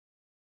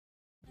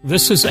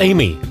This is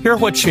Amy. Hear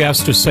what she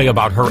has to say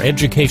about her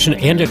education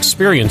and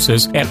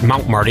experiences at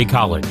Mount Marty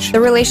College. The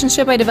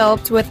relationship I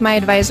developed with my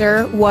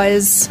advisor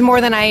was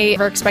more than I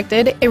ever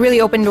expected. It really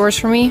opened doors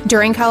for me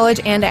during college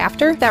and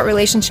after. That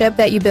relationship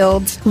that you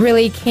build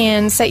really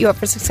can set you up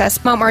for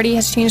success. Mount Marty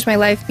has changed my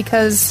life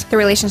because the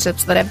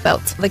relationships that I've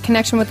built. The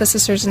connection with the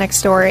sisters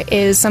next door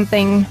is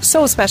something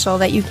so special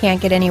that you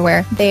can't get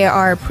anywhere. They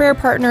are prayer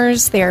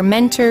partners, they are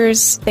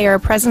mentors, they are a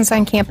presence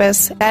on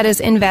campus. That is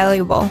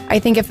invaluable. I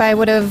think if I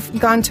would have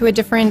gone to a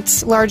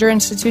different, larger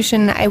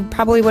institution, I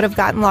probably would have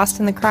gotten lost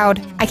in the crowd.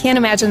 I can't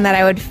imagine that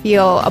I would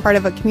feel a part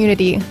of a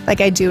community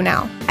like I do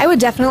now. I would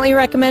definitely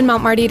recommend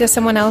Mount Marty to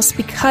someone else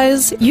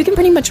because you can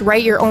pretty much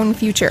write your own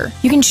future.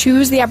 You can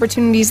choose the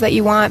opportunities that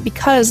you want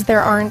because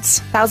there aren't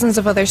thousands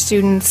of other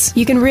students.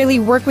 You can really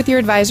work with your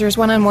advisors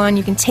one-on-one.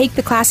 You can take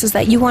the classes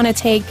that you want to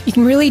take. You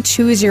can really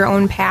choose your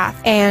own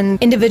path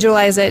and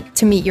individualize it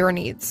to meet your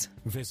needs.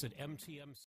 Visit MTM.